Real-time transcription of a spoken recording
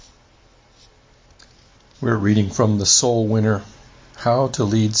We're reading from The Soul Winner, How to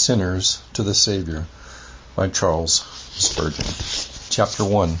Lead Sinners to the Savior by Charles Spurgeon. Chapter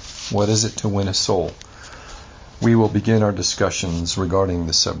 1, What is it to win a soul? We will begin our discussions regarding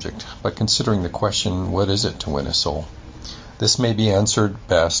this subject by considering the question, what is it to win a soul? This may be answered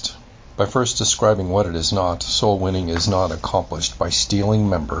best by first describing what it is not. Soul winning is not accomplished by stealing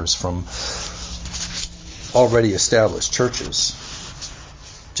members from already established churches,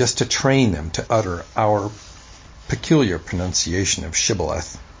 just to train them to utter our peculiar pronunciation of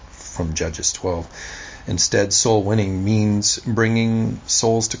Shibboleth from Judges 12. Instead, soul winning means bringing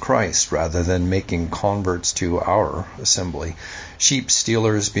souls to Christ rather than making converts to our assembly. Sheep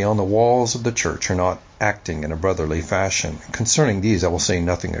stealers beyond the walls of the church are not acting in a brotherly fashion. Concerning these, I will say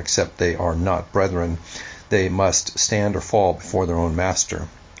nothing except they are not brethren. They must stand or fall before their own master.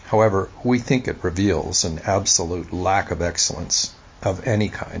 However, we think it reveals an absolute lack of excellence of any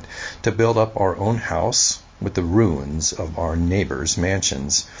kind to build up our own house with the ruins of our neighbors'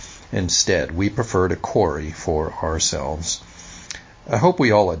 mansions. Instead, we prefer to quarry for ourselves. I hope we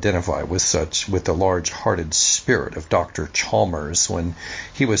all identify with the large-hearted spirit of Dr. Chalmers when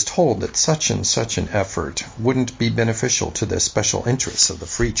he was told that such and such an effort wouldn't be beneficial to the special interests of the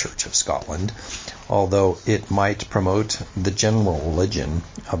Free Church of Scotland, although it might promote the general religion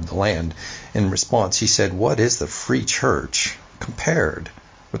of the land. In response, he said, "What is the Free Church compared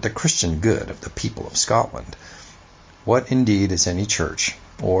with the Christian good of the people of Scotland? What indeed is any church,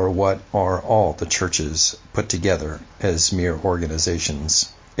 or what are all the churches put together as mere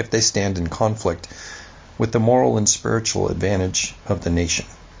organizations, if they stand in conflict with the moral and spiritual advantage of the nation,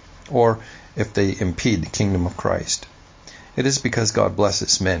 or if they impede the kingdom of Christ? It is because God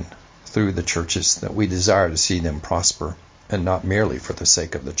blesses men through the churches that we desire to see them prosper, and not merely for the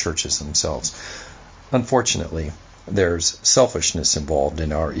sake of the churches themselves. Unfortunately, there's selfishness involved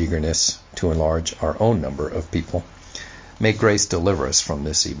in our eagerness to enlarge our own number of people. May grace deliver us from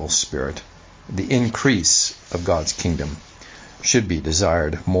this evil spirit. The increase of God's kingdom should be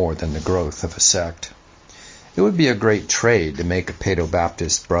desired more than the growth of a sect. It would be a great trade to make a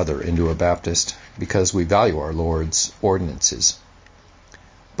Paedo-Baptist brother into a Baptist because we value our Lord's ordinances.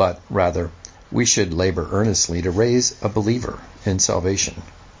 But rather, we should labor earnestly to raise a believer in salvation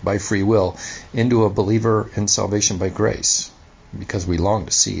by free will into a believer in salvation by grace, because we long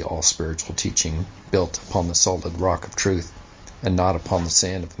to see all spiritual teaching built upon the solid rock of truth and not upon the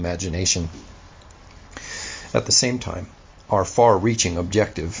sand of imagination. At the same time, our far-reaching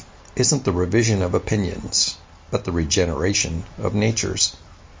objective isn't the revision of opinions, but the regeneration of natures.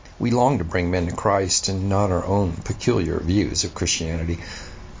 We long to bring men to Christ and not our own peculiar views of Christianity.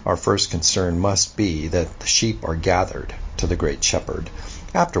 Our first concern must be that the sheep are gathered to the great shepherd.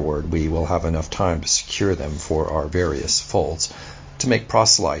 Afterward, we will have enough time to secure them for our various folds. To make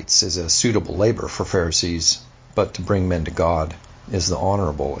proselytes is a suitable labor for Pharisees, but to bring men to God is the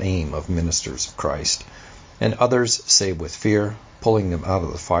honorable aim of ministers of Christ. And others save with fear, pulling them out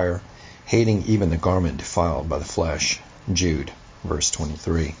of the fire, hating even the garment defiled by the flesh. Jude, verse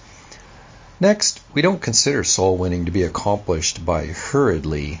 23. Next, we don't consider soul winning to be accomplished by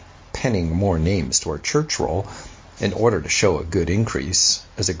hurriedly penning more names to our church roll in order to show a good increase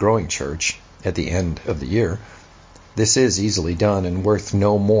as a growing church at the end of the year. This is easily done and worth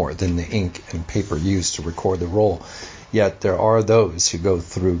no more than the ink and paper used to record the roll. Yet there are those who go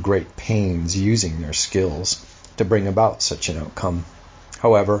through great pains using their skills to bring about such an outcome.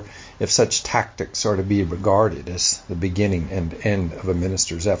 However, if such tactics are to be regarded as the beginning and end of a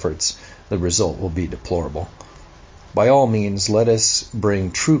minister's efforts, the result will be deplorable. By all means, let us bring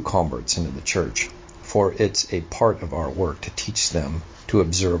true converts into the church, for it's a part of our work to teach them to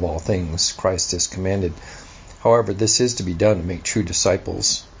observe all things Christ has commanded. However, this is to be done to make true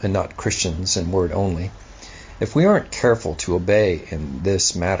disciples and not Christians in word only. If we aren't careful to obey in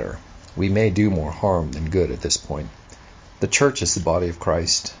this matter, we may do more harm than good at this point. The church is the body of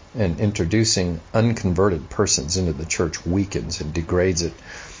Christ, and introducing unconverted persons into the church weakens and degrades it.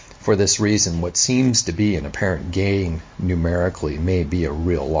 For this reason, what seems to be an apparent gain numerically may be a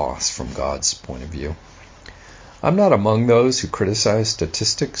real loss from God's point of view. I'm not among those who criticize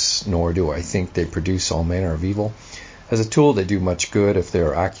statistics, nor do I think they produce all manner of evil. As a tool, they do much good if they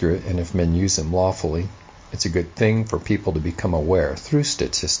are accurate and if men use them lawfully. It's a good thing for people to become aware, through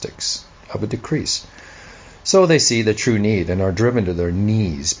statistics, of a decrease. So they see the true need and are driven to their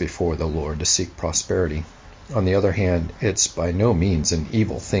knees before the Lord to seek prosperity. On the other hand, it's by no means an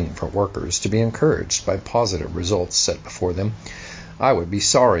evil thing for workers to be encouraged by positive results set before them. I would be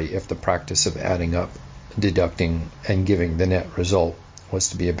sorry if the practice of adding up, deducting, and giving the net result was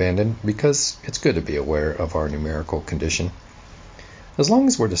to be abandoned, because it's good to be aware of our numerical condition. As long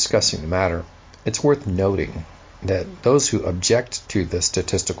as we're discussing the matter, It's worth noting that those who object to the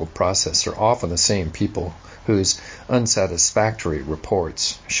statistical process are often the same people whose unsatisfactory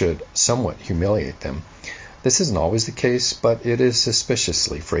reports should somewhat humiliate them. This isn't always the case, but it is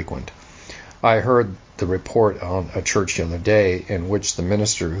suspiciously frequent. I heard the report on a church the other day in which the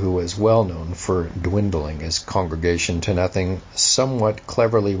minister, who was well known for dwindling his congregation to nothing, somewhat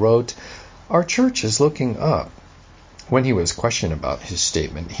cleverly wrote, "Our church is looking up." When he was questioned about his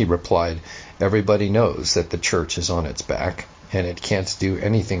statement, he replied, "Everybody knows that the church is on its back, and it can't do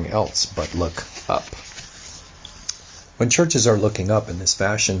anything else but look up." When churches are looking up in this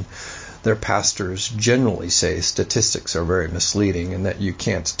fashion, their pastors generally say statistics are very misleading and that you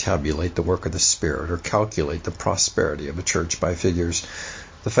can't tabulate the work of the Spirit or calculate the prosperity of a church by figures.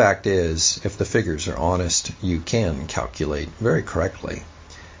 The fact is, if the figures are honest, you can calculate very correctly.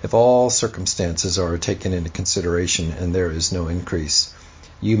 If all circumstances are taken into consideration and there is no increase,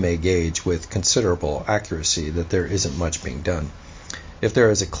 you may gauge with considerable accuracy that there isn't much being done. If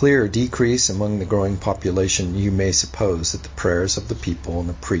there is a clear decrease among the growing population, you may suppose that the prayers of the people and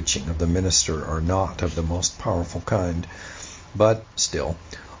the preaching of the minister are not of the most powerful kind. But still,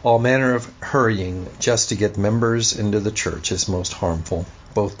 all manner of hurrying just to get members into the church is most harmful,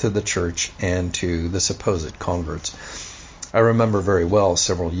 both to the church and to the supposed converts. I remember very well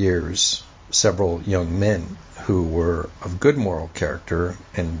several young men who were of good moral character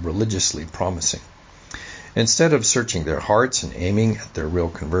and religiously promising. Instead of searching their hearts and aiming at their real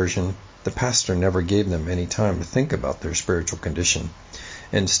conversion, the pastor never gave them any time to think about their spiritual condition.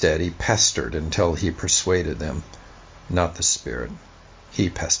 Instead, he pestered until he persuaded them, not the Spirit. He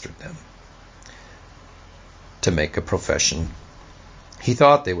pestered them to make a profession. He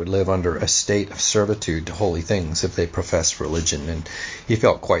thought they would live under a state of servitude to holy things if they professed religion, and he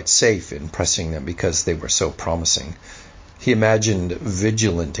felt quite safe in pressing them because they were so promising. He imagined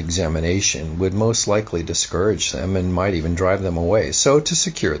vigilant examination would most likely discourage them and might even drive them away. So, to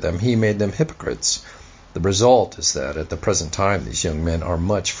secure them, he made them hypocrites. The result is that at the present time these young men are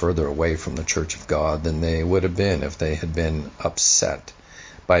much further away from the Church of God than they would have been if they had been upset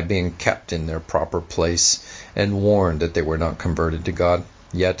by being kept in their proper place and warned that they were not converted to God.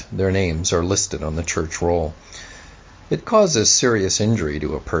 Yet their names are listed on the church roll. It causes serious injury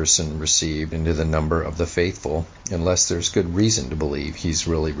to a person received into the number of the faithful, unless there's good reason to believe he's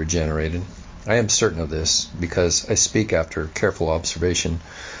really regenerated. I am certain of this because I speak after careful observation.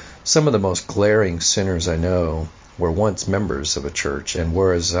 Some of the most glaring sinners I know were once members of a church and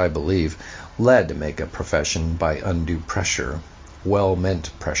were, as I believe, led to make a profession by undue pressure, well-meant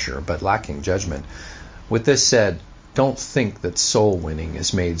pressure, but lacking judgment. With this said, don't think that soul winning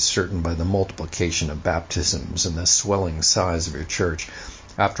is made certain by the multiplication of baptisms and the swelling size of your church.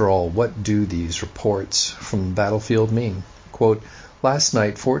 After all, what do these reports from the battlefield mean? Quote, "Last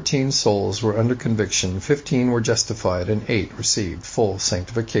night 14 souls were under conviction, 15 were justified, and 8 received full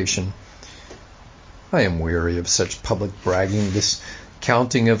sanctification." I am weary of such public bragging, this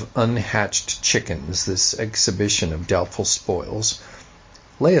counting of unhatched chickens, this exhibition of doubtful spoils.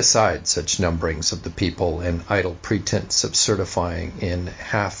 Lay aside such numberings of the people and idle pretense of certifying in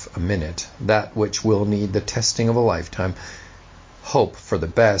half a minute that which will need the testing of a lifetime. Hope for the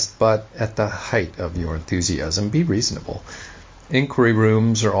best, but at the height of your enthusiasm, be reasonable. Inquiry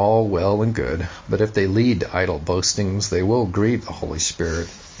rooms are all well and good, but if they lead to idle boastings, they will grieve the Holy Spirit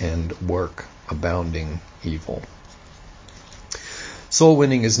and work abounding evil. Soul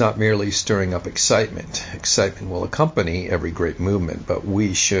winning is not merely stirring up excitement. Excitement will accompany every great movement, but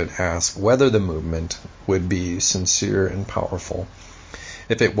we should ask whether the movement would be sincere and powerful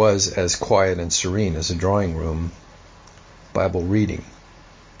if it was as quiet and serene as a drawing room Bible reading.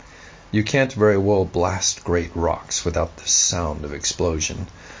 You can't very well blast great rocks without the sound of explosion,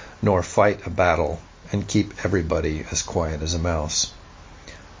 nor fight a battle and keep everybody as quiet as a mouse.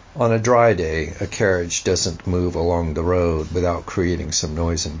 On a dry day, a carriage doesn't move along the road without creating some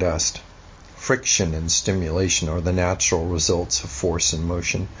noise and dust. Friction and stimulation are the natural results of force and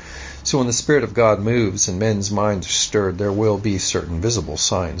motion. So when the Spirit of God moves and men's minds are stirred, there will be certain visible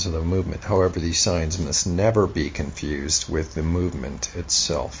signs of the movement. However, these signs must never be confused with the movement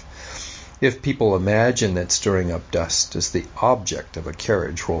itself. If people imagine that stirring up dust is the object of a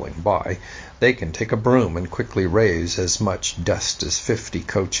carriage rolling by, they can take a broom and quickly raise as much dust as 50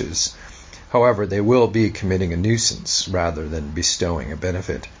 coaches. However, they will be committing a nuisance rather than bestowing a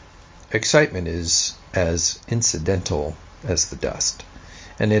benefit. Excitement is as incidental as the dust,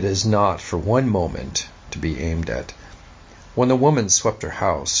 and it is not for one moment to be aimed at. When the woman swept her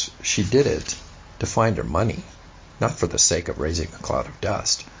house, she did it to find her money, not for the sake of raising a cloud of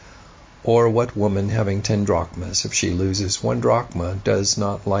dust. Or what woman having 10 drachmas, if she loses 1 drachma, does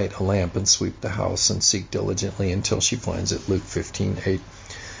not light a lamp and sweep the house and seek diligently until she finds it? Luke 15:8.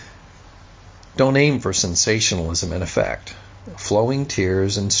 Don't aim for sensationalism and effect. Flowing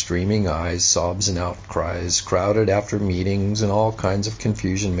tears and streaming eyes, sobs and outcries, crowded after meetings, and all kinds of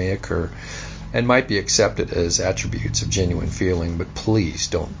confusion may occur and might be accepted as attributes of genuine feeling, but please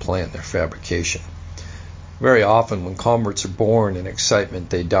don't plant their fabrication. Very often when converts are born in excitement,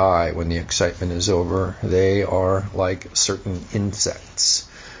 they die when the excitement is over. They are like certain insects,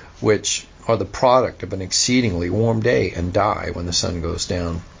 which are the product of an exceedingly warm day and die when the sun goes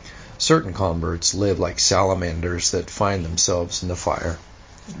down. Certain converts live like salamanders that find themselves in the fire.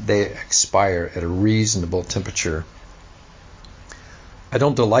 They expire at a reasonable temperature. I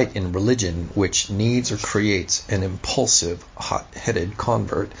don't delight in religion which needs or creates an impulsive, hot-headed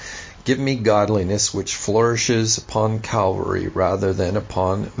convert. Give me godliness which flourishes upon Calvary rather than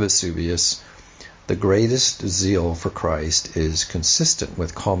upon Vesuvius. The greatest zeal for Christ is consistent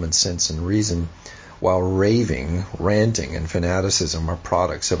with common sense and reason, while raving, ranting, and fanaticism are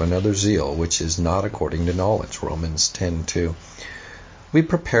products of another zeal which is not according to knowledge. Romans 10:2. We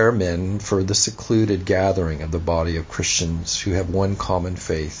prepare men for the secluded gathering of the body of Christians who have one common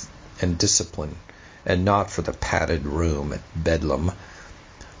faith and discipline, and not for the padded room at Bedlam.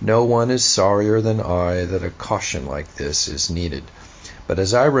 No one is sorrier than I that a caution like this is needed. But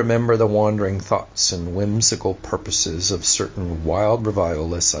as I remember the wandering thoughts and whimsical purposes of certain wild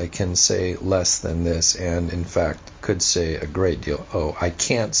revivalists, I can say less than this, and in fact could say a great deal. I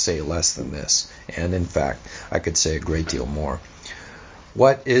can't say less than this, and in fact I could say a great deal more.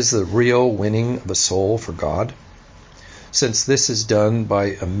 What is the real winning of a soul for God? Since this is done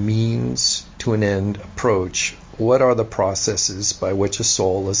by a means to an end approach, what are the processes by which a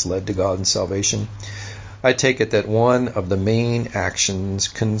soul is led to God and salvation? I take it that one of the main actions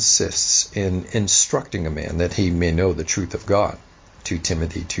consists in instructing a man that he may know the truth of God. 2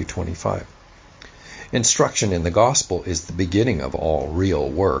 Timothy 2:25. Instruction in the gospel is the beginning of all real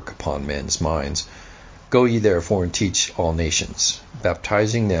work upon men's minds. Go ye therefore and teach all nations,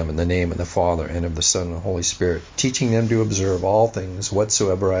 baptizing them in the name of the Father and of the Son and the Holy Spirit, teaching them to observe all things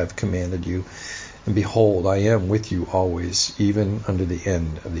whatsoever I have commanded you. And behold, I am with you always, even unto the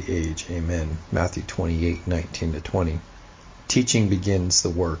end of the age. Amen. Matthew 28:19-20. Teaching begins the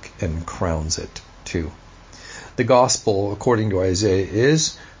work and crowns it too. The gospel, according to Isaiah,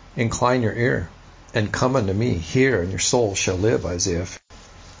 is, incline your ear and come unto me. Hear, and your soul shall live, Isaiah.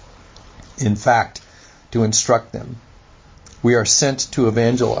 In fact, to instruct them. We are sent to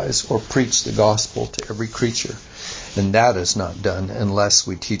evangelize or preach the gospel to every creature, and that is not done unless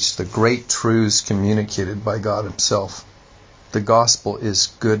we teach the great truths communicated by God himself. The gospel is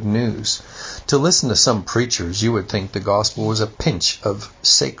good news. To listen to some preachers, you would think the gospel was a pinch of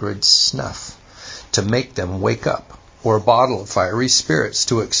sacred snuff to make them wake up, or a bottle of fiery spirits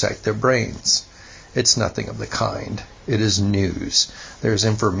to excite their brains. It's nothing of the kind. It is news. There is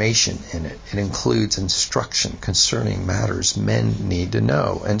information in it. It includes instruction concerning matters men need to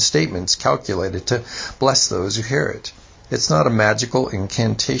know, and statements calculated to bless those who hear it. It's not a magical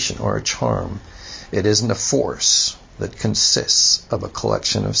incantation or a charm. It isn't a force that consists of a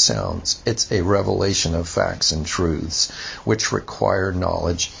collection of sounds. It's a revelation of facts and truths which require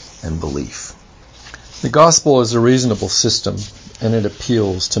knowledge and belief. The gospel is a reasonable system, and it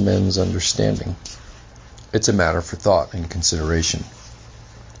appeals to men's understanding. It's a matter for thought and consideration.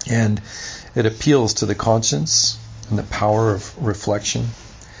 And it appeals to the conscience and the power of reflection.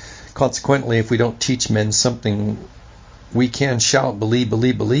 Consequently, if we don't teach men something, we can shout, believe,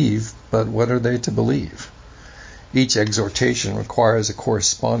 believe, believe, but what are they to believe? Each exhortation requires a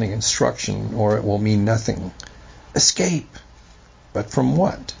corresponding instruction, or it will mean nothing. Escape! But from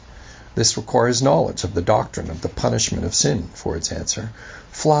what? This requires knowledge of the doctrine of the punishment of sin for its answer.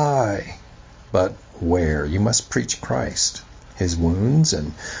 Fly! But where? You must preach Christ, his wounds,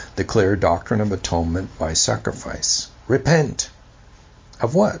 and the clear doctrine of atonement by sacrifice. Repent!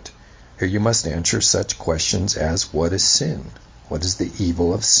 Of what? Here you must answer such questions as, what is sin? What is the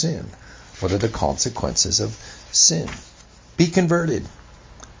evil of sin? What are the consequences of sin? Be converted.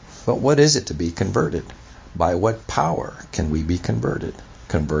 But what is it to be converted? By what power can we be converted?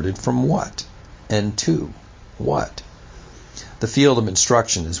 Converted from what? And to what? The field of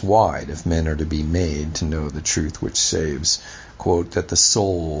instruction is wide if men are to be made to know the truth which saves. Quote, that the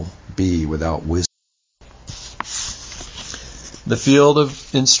soul be without wisdom. The field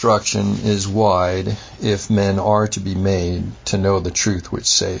of instruction is wide if men are to be made to know the truth which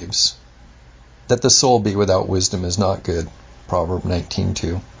saves. That the soul be without wisdom is not good. Proverb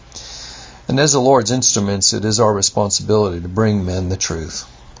 19:2. And as the Lord's instruments, it is our responsibility to bring men the truth.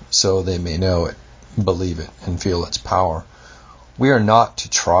 so they may know it, believe it, and feel its power. We are not to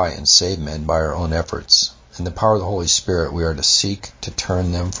try and save men by our own efforts. In the power of the Holy Spirit, we are to seek to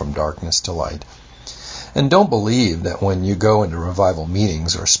turn them from darkness to light. And don't believe that when you go into revival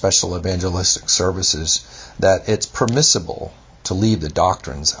meetings or special evangelistic services that it's permissible to leave the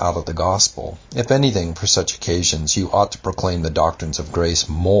doctrines out of the gospel. If anything, for such occasions, you ought to proclaim the doctrines of grace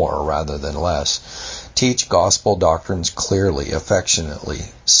more rather than less. Teach gospel doctrines clearly, affectionately,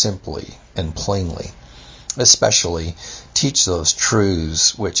 simply, and plainly. Especially, teach those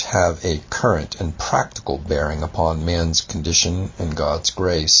truths which have a current and practical bearing upon man's condition and God's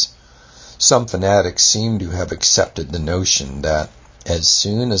grace. Some fanatics seem to have accepted the notion that as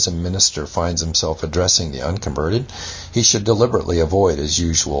soon as a minister finds himself addressing the unconverted, he should deliberately avoid his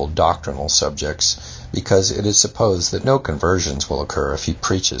usual doctrinal subjects, because it is supposed that no conversions will occur if he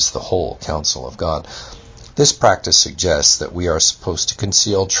preaches the whole counsel of God. This practice suggests that we are supposed to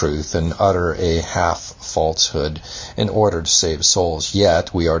conceal truth and utter a half-falsehood in order to save souls,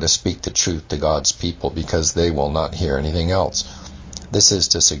 yet we are to speak the truth to God's people because they will not hear anything else. This is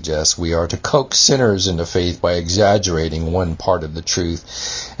to suggest we are to coax sinners into faith by exaggerating one part of the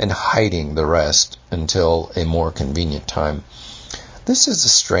truth and hiding the rest until a more convenient time. This is a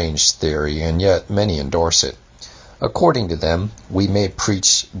strange theory, and yet many endorse it. According to them, we may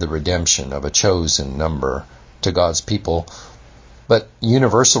preach the redemption of a chosen number to God's people, but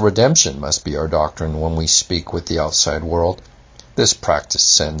universal redemption must be our doctrine when we speak with the outside world. This practice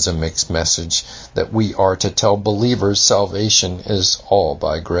sends a mixed message that we are to tell believers salvation is all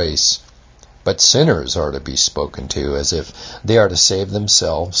by grace. But sinners are to be spoken to as if they are to save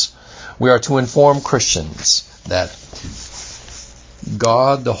themselves. We are to inform Christians that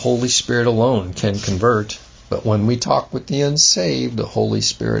God, the Holy Spirit alone, can convert. But when we talk with the unsaved, the Holy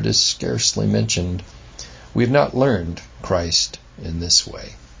Spirit is scarcely mentioned. We have not learned Christ in this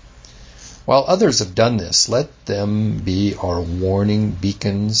way. While others have done this, let them be our warning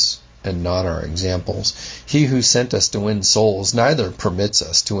beacons and not our examples. He who sent us to win souls neither permits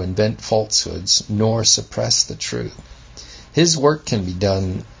us to invent falsehoods nor suppress the truth. His work can be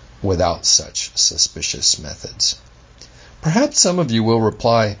done without such suspicious methods. Perhaps some of you will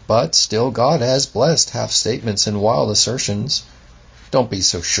reply, but still God has blessed half statements and wild assertions. Don't be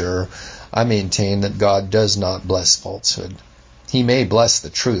so sure. I maintain that God does not bless falsehood. He may bless the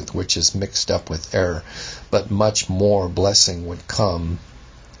truth, which is mixed up with error, but much more blessing would come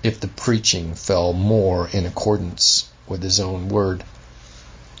if the preaching fell more in accordance with His own word.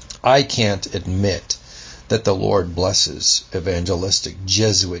 I can't admit that the Lord blesses evangelistic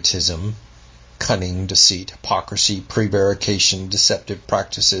Jesuitism, cunning, deceit, hypocrisy, prevarication, deceptive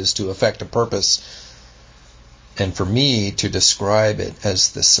practices to effect a purpose, and for me to describe it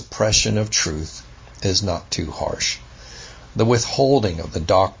as the suppression of truth is not too harsh. The withholding of the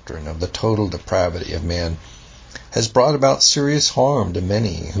doctrine of the total depravity of man has brought about serious harm to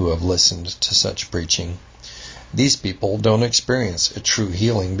many who have listened to such preaching. These people don't experience a true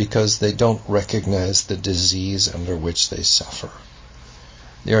healing because they don't recognize the disease under which they suffer.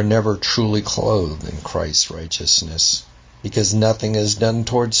 They are never truly clothed in Christ's righteousness because nothing is done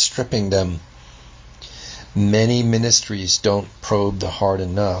towards stripping them. Many ministries don't probe the heart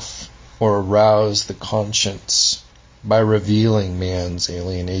enough or arouse the conscience by revealing man's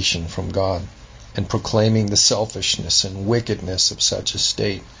alienation from God and proclaiming the selfishness and wickedness of such a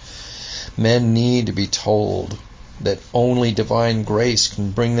state. Men need to be told that only divine grace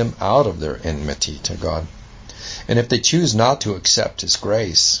can bring them out of their enmity to God. And if they choose not to accept His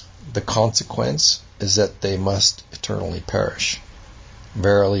grace, the consequence is that they must eternally perish.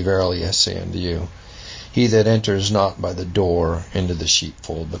 Verily, verily, I say unto you, he that enters not by the door into the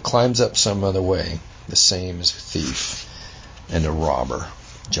sheepfold, but climbs up some other way, the same is a thief and a robber.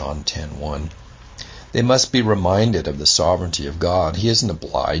 John 10:1. They must be reminded of the sovereignty of God. He isn't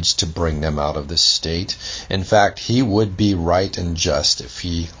obliged to bring them out of this state. In fact, He would be right and just if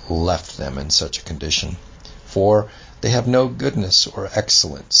He left them in such a condition. For they have no goodness or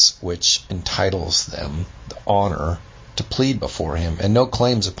excellence which entitles them the honor to plead before Him, and no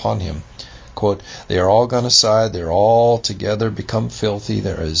claims upon Him. Quote, they are all gone aside, they are all together become filthy,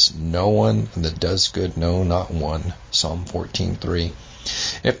 there is no one that does good, no, not one. Psalm 14:3.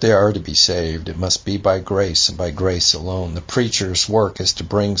 If they are to be saved, it must be by grace and by grace alone. The preacher's work is to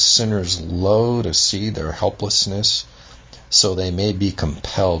bring sinners low to see their helplessness, so they may be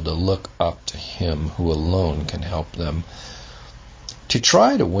compelled to look up to Him who alone can help them. To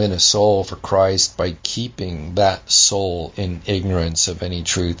try to win a soul for Christ by keeping that soul in ignorance of any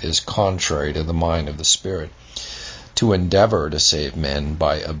truth is contrary to the mind of the Spirit. To endeavor to save men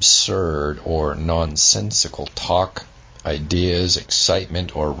by absurd or nonsensical talk ideas,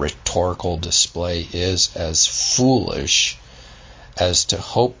 excitement, or rhetorical display is as foolish as to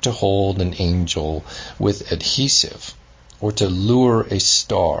hope to hold an angel with adhesive or to lure a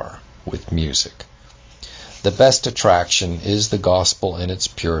star with music. The best attraction is the gospel in its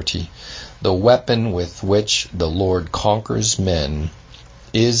purity. The weapon with which the Lord conquers men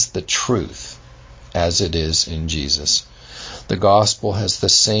is the truth, as it is in Jesus. The gospel has the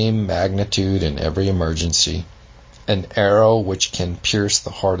same magnitude in every emergency, an arrow which can pierce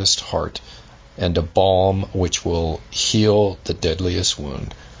the hardest heart, and a balm which will heal the deadliest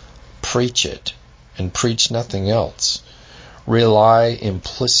wound. Preach it, and preach nothing else. Rely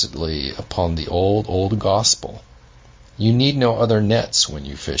implicitly upon the old gospel. You need no other nets when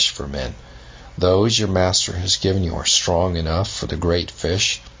you fish for men. Those your master has given you are strong enough for the great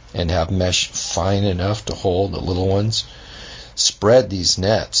fish and have mesh fine enough to hold the little ones. Spread these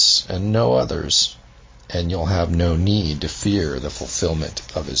nets and no others, and you'll have no need to fear the fulfillment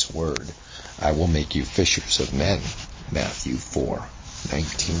of his word. I will make you fishers of men. Matthew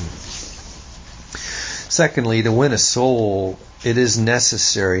 4:19. Secondly, to win a soul, it is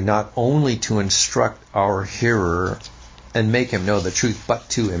necessary not only to instruct our hearer and make him know the truth, but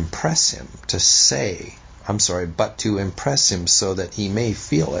to impress him, but to impress him so that he may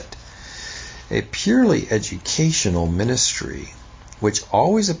feel it. A purely educational ministry, which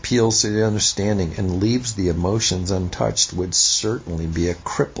always appeals to the understanding and leaves the emotions untouched, would certainly be a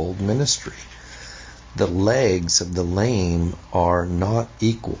crippled ministry. The legs of the lame are not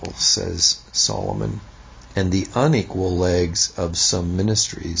equal, says Solomon, and the unequal legs of some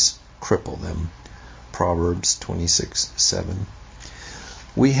ministries cripple them. Proverbs 26:7.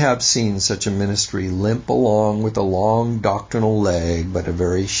 We have seen such a ministry limp along with a long doctrinal leg, but a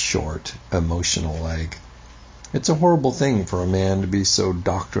very short emotional leg. It's a horrible thing for a man to be so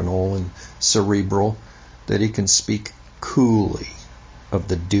doctrinal and cerebral that he can speak coolly of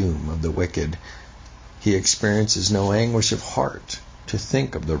the doom of the wicked. He experiences no anguish of heart to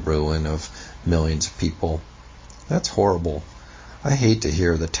think of the ruin of millions of people. That's horrible. I hate to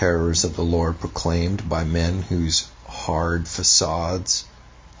hear the terrors of the Lord proclaimed by men whose hard facades,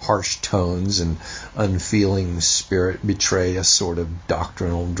 harsh tones, and unfeeling spirit betray a sort of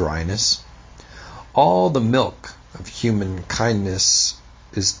doctrinal dryness. All the milk of human kindness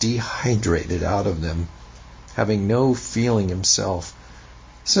is dehydrated out of them, having no feeling himself.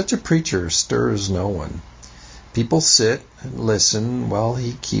 Such a preacher stirs no one. People sit and listen while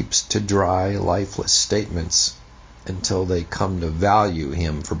he keeps to dry, lifeless statements until they come to value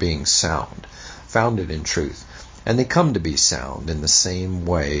him for being sound, founded in truth. And they come to be sound in the same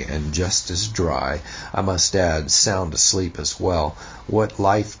way and just as dry, I must add, sound asleep as well. What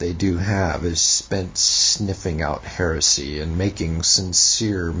life they do have is spent sniffing out heresy and making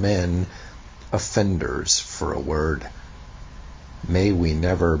sincere men offenders for a word. May we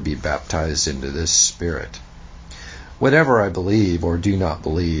never be baptized into this spirit. Whatever I believe or do not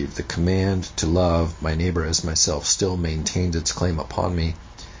believe, the command to love my neighbor as myself still maintains its claim upon me.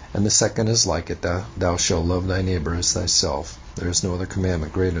 And the second is like it, thou shalt love thy neighbor as thyself. There is no other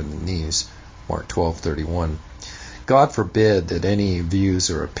commandment greater than these. Mark 12:31. God forbid that any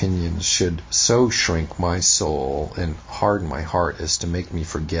views or opinions should so shrink my soul and harden my heart as to make me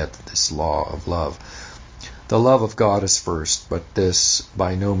forget this law of love. The love of God is first, but this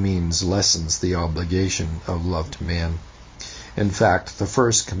by no means lessens the obligation of love to man. In fact, the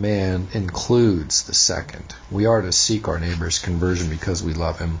first command includes the second. We are to seek our neighbor's conversion because we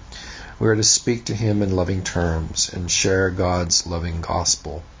love him. We are to speak to him in loving terms and share God's loving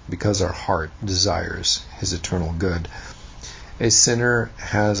gospel because our heart desires his eternal good. A sinner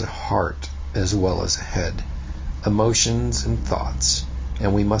has a heart as well as a head, emotions and thoughts,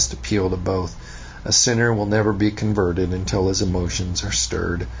 and we must appeal to both. A sinner will never be converted until his emotions are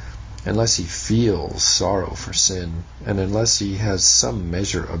stirred, unless he feels sorrow for sin, and unless he has some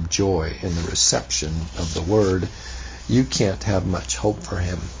measure of joy in the reception of the word. You can't have much hope for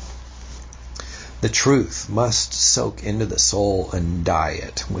him. The truth must soak into the soul and dye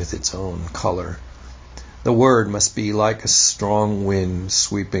it with its own color. The word must be like a strong wind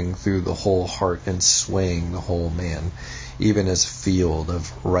sweeping through the whole heart and swaying the whole man, even as a field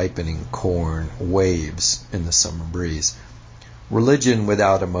of ripening corn waves in the summer breeze. Religion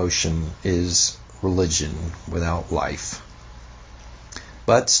without emotion is religion without life.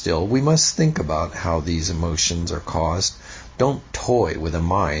 But still, we must think about how these emotions are caused. Don't toy with a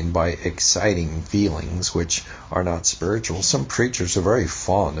mind by exciting feelings which are not spiritual. Some preachers are very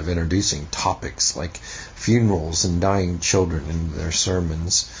fond of introducing topics like funerals and dying children into their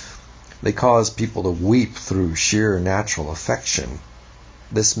sermons. They cause people to weep through sheer natural affection.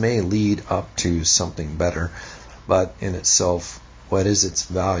 This may lead up to something better, But in itself, what is its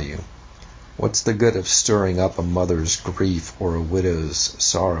value? What's the good of stirring up a mother's grief or a widow's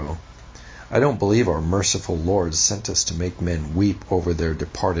sorrow? I don't believe our merciful Lord sent us to make men weep over their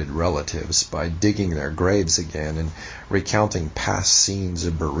departed relatives by digging their graves again and recounting past scenes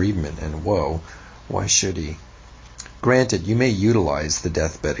of bereavement and woe. Why should he? Granted, you may utilize the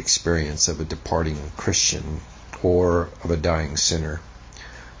deathbed experience of a departing Christian or of a dying sinner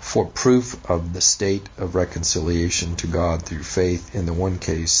for proof of the state of reconciliation to God through faith in the one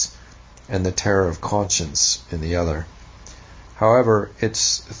case and the terror of conscience in the other. However,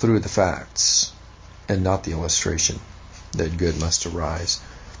 it's through the facts and not the illustration that good must arise.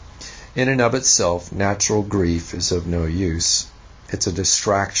 In and of itself, natural grief is of no use. It's a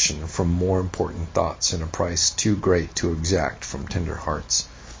distraction from more important thoughts and a price too great to exact from tender hearts.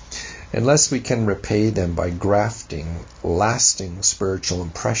 Unless we can repay them by grafting lasting spiritual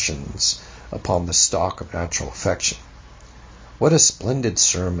impressions upon the stock of natural affection. What a splendid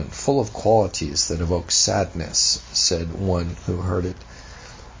sermon, full of qualities that evoke sadness, said one who heard it.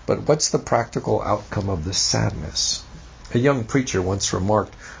 But what's the practical outcome of this sadness? A young preacher once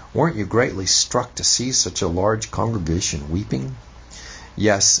remarked, "Weren't you greatly struck to see such a large congregation weeping?"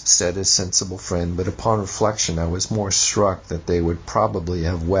 "Yes," said his sensible friend, "but upon reflection I was more struck that they would probably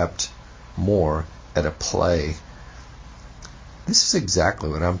have wept more at a play." This is exactly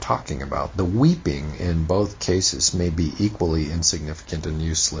what I'm talking about. The weeping in both cases may be equally insignificant and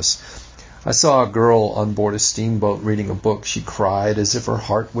useless. I saw a girl on board a steamboat reading a book. She cried as if her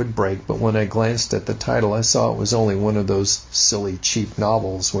heart would break, but when I glanced at the title, I saw it was only one of those silly, cheap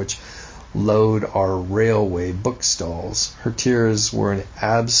novels which load our railway bookstalls. Her tears were an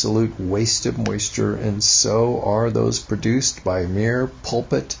absolute waste of moisture, and so are those produced by mere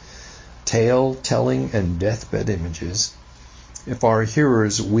pulpit, tale-telling, and deathbed images. If our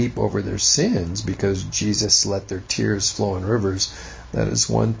hearers weep over their sins because Jesus let their tears flow in rivers, that is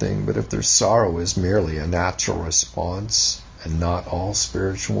one thing. But if their sorrow is merely a natural response and not all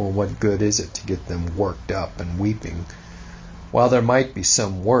spiritual, what good is it to get them worked up and weeping? While there might be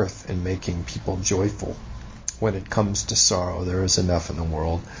some worth in making people joyful, when it comes to sorrow, there is enough in the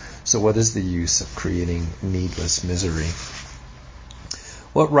world. So what is the use of creating needless misery?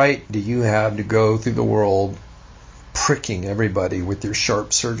 What right do you have to go through the world pricking everybody with your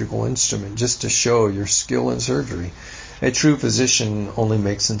sharp surgical instrument just to show your skill in surgery? A true physician only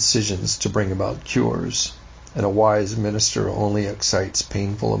makes incisions to bring about cures, and a wise minister only excites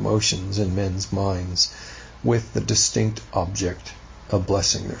painful emotions in men's minds with the distinct object of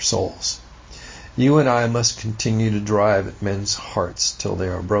blessing their souls. You and I must continue to drive at men's hearts till they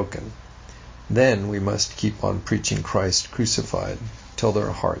are broken. Then we must keep on preaching Christ crucified till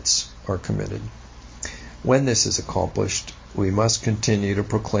their hearts are committed. When this is accomplished, we must continue to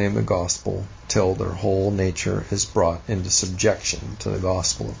proclaim the gospel till their whole nature is brought into subjection to the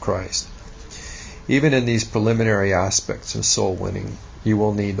gospel of Christ. Even in these preliminary aspects of soul winning, you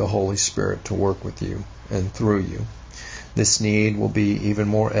will need the Holy Spirit to work with you and through you. This need will be even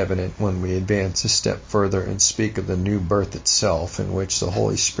more evident when we advance a step further and speak of the new birth itself, in which the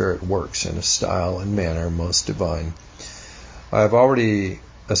Holy Spirit works in a style and manner most divine. I have already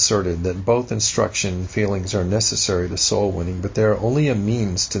asserted that both instruction and feelings are necessary to soul winning, but they are only a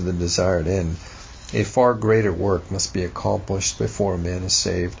means to the desired end. A far greater work must be accomplished before a man is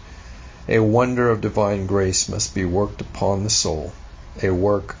saved. A wonder of divine grace must be worked upon the soul, a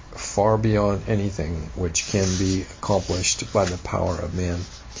work far beyond anything which can be accomplished by the power of man.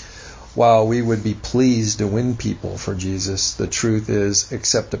 While we would be pleased to win people for Jesus, the truth is,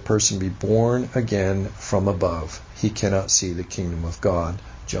 except a person be born again from above, he cannot see the kingdom of God.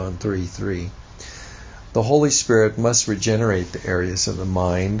 John 3:3. The Holy Spirit must regenerate the areas of the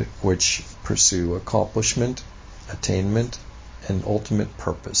mind which pursue accomplishment, attainment, and ultimate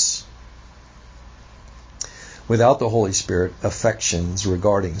purpose. Without the Holy Spirit, affections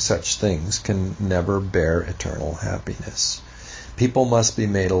regarding such things can never bear eternal happiness. People must be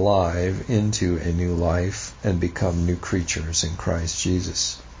made alive into a new life and become new creatures in Christ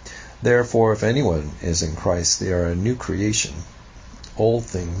Jesus. Therefore, if anyone is in Christ, they are a new creation. Old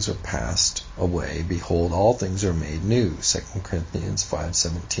things are passed away. Behold, all things are made new. 2 Corinthians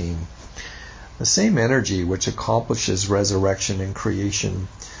 5:17. The same energy which accomplishes resurrection and creation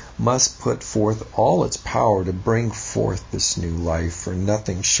must put forth all its power to bring forth this new life, for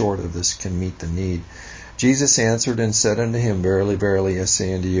nothing short of this can meet the need. Jesus answered and said unto him, Verily, verily, I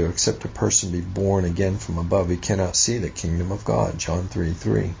say unto you, except a person be born again from above, he cannot see the kingdom of God. John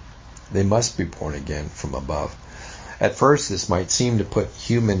 3:3. They must be born again from above. At first, this might seem to put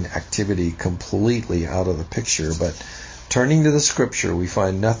human activity completely out of the picture, but turning to the Scripture, we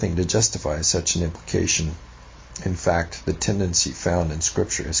find nothing to justify such an implication. In fact, the tendency found in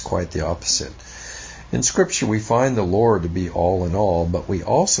Scripture is quite the opposite. In Scripture, we find the Lord to be all in all, but we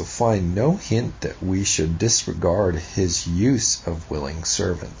also find no hint that we should disregard his use of willing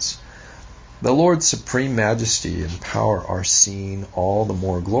servants. The Lord's supreme majesty and power are seen all the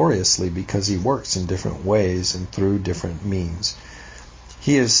more gloriously because he works in different ways and through different means.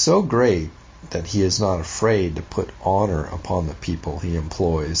 He is so great that he is not afraid to put honor upon the people he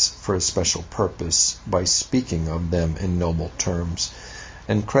employs for a special purpose by speaking of them in noble terms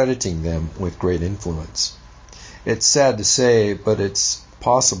and crediting them with great influence. It's sad to say, but it's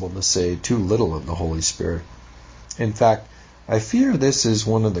possible to say too little of the Holy Spirit. In fact, I fear this is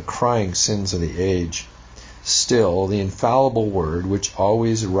one of the crying sins of the age. Still, the infallible Word, which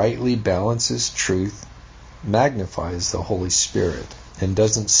always rightly balances truth, magnifies the Holy Spirit and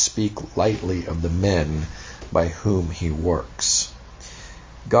doesn't speak lightly of the men by whom he works.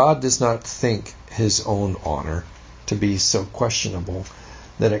 God does not think his own honor to be so questionable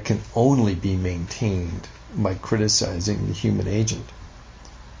that it can only be maintained by criticizing the human agent.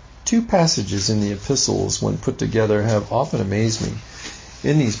 Two passages in the epistles, when put together, have often amazed me.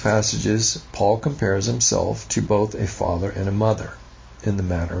 In these passages, Paul compares himself to both a father and a mother in the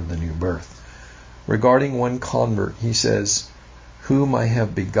matter of the new birth. Regarding one convert, he says, "Whom I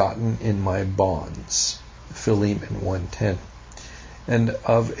have begotten in my bonds," Philemon 1:10. And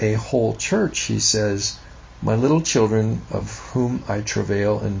of a whole church, he says, "My little children, of whom I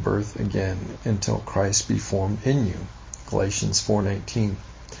travail in birth again, until Christ be formed in you," Galatians 4:19.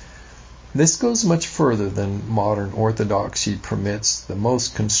 This goes much further than modern orthodoxy permits the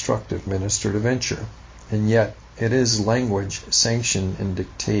most constructive minister to venture, and yet it is language sanctioned and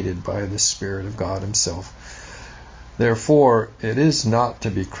dictated by the Spirit of God himself. Therefore, it is not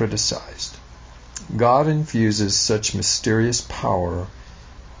to be criticized. God infuses such mysterious power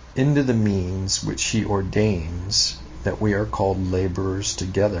into the means which he ordains that we are called laborers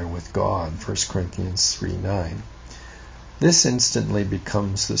together with God, 1 Corinthians 3:9. This instantly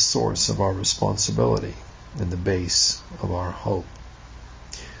becomes the source of our responsibility and the base of our hope.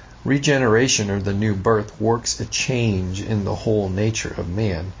 Regeneration, or the new birth, works a change in the whole nature of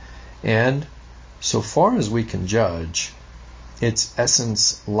man, and, so far as we can judge, its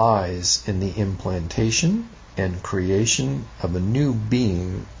essence lies in the implantation and creation of a new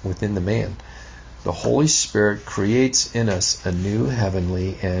being within the man. The Holy Spirit creates in us a new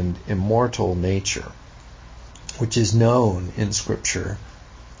heavenly and immortal nature, which is known in Scripture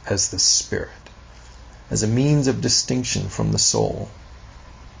as the Spirit, as a means of distinction from the soul.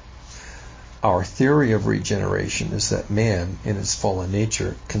 Our theory of regeneration is that man, in his fallen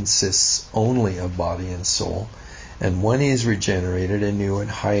nature, consists only of body and soul, and when he is regenerated, a new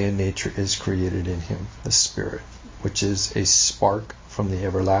and higher nature is created in him, the Spirit, which is a spark from the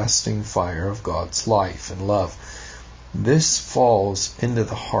everlasting fire of God's life and love. This falls into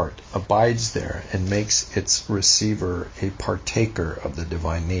the heart, abides there, and makes its receiver a partaker of the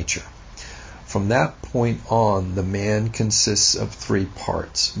divine nature. From that point on, the man consists of three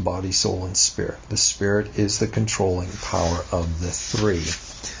parts, body, soul, and spirit. The Spirit is the controlling power of the three.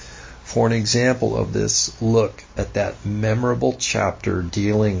 For an example of this, look at that memorable chapter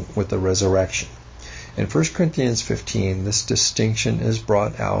dealing with the resurrection. In 1 Corinthians 15, this distinction is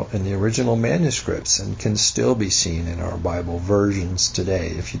brought out in the original manuscripts and can still be seen in our Bible versions today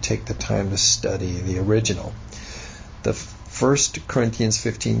if you take the time to study the original. The 1 Corinthians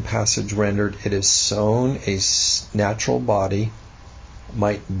 15 passage rendered, "It is sown a natural body,"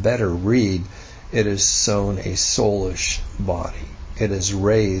 might better read, "It is sown a soulish body. It is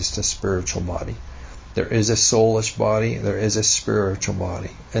raised a spiritual body." There is a soulish body, there is a spiritual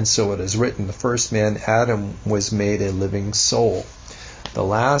body. And so it is written, the first man, Adam, was made a living soul. The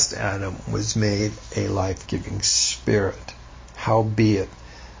last Adam was made a life-giving spirit. Howbeit,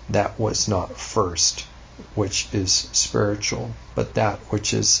 that was not first, which is spiritual, but that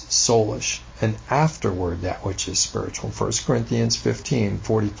which is soulish, and afterward that which is spiritual. 1 Corinthians 15,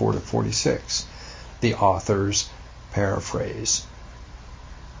 44-46. The author's paraphrase.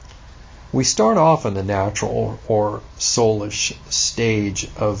 We start off in the natural or soulish stage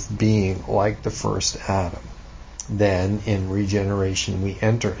of being like the first Adam. Then, in regeneration, we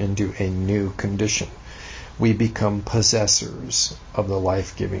enter into a new condition. We become possessors of the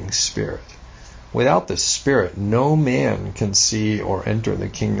life-giving Spirit. Without the Spirit, no man can see or enter the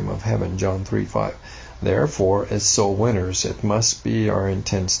kingdom of heaven, John 3:5. Therefore, as soul winners, it must be our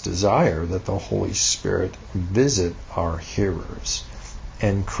intense desire that the Holy Spirit visit our hearers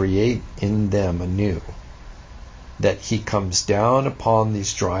and create in them anew, that he comes down upon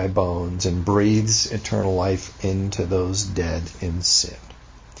these dry bones and breathes eternal life into those dead in sin.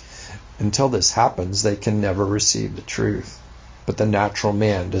 Until this happens, they can never receive the truth. But the natural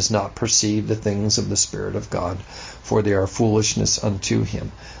man does not perceive the things of the Spirit of God, for they are foolishness unto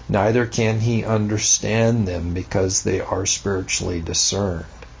him. Neither can he understand them, because they are spiritually discerned.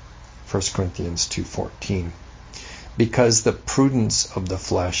 1 Corinthians 2:14. Because the prudence of the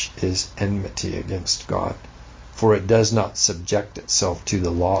flesh is enmity against God, for it does not subject itself to the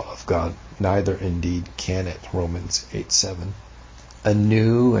law of God, neither indeed can it. Romans 8:7. A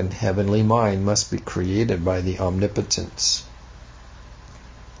new and heavenly mind must be created by omnipotence.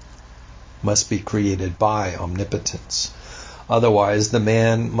 Otherwise, the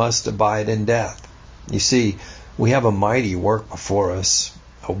man must abide in death. You see, we have a mighty work before us,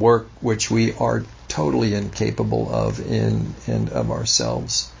 a work which we are totally incapable of in and of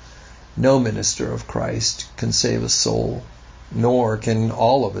ourselves. No minister of Christ can save a soul, nor can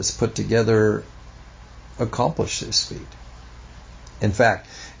all of us put together accomplish this feat. In fact,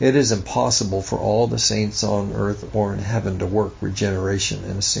 it is impossible for all the saints on earth or in heaven to work regeneration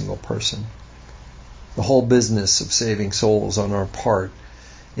in a single person. The whole business of saving souls on our part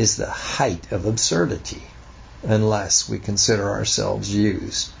is the height of absurdity, unless we consider ourselves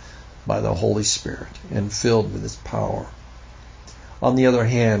used by the Holy Spirit and filled with His power. On the other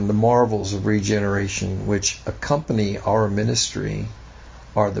hand, the marvels of regeneration which accompany our ministry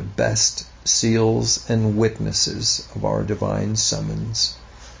are the best seals and witnesses of our divine summons.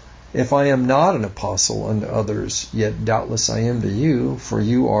 If I am not an apostle unto others, yet doubtless I am to you, for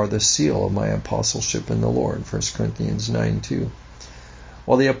you are the seal of my apostleship in the Lord. 1 Corinthians 9:2.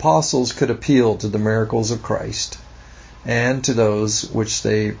 While the apostles could appeal to the miracles of Christ and to those which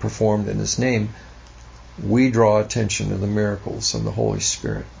they performed in His name, we draw attention to the miracles of the Holy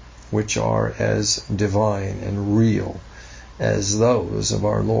Spirit, which are as divine and real as those of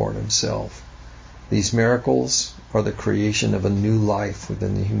our Lord Himself. These miracles are the creation of a new life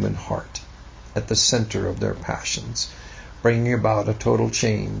within the human heart, at the center of their passions, bringing about a total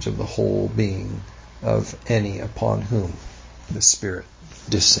change of the whole being of any upon whom the Spirit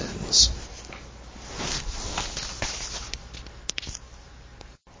descends.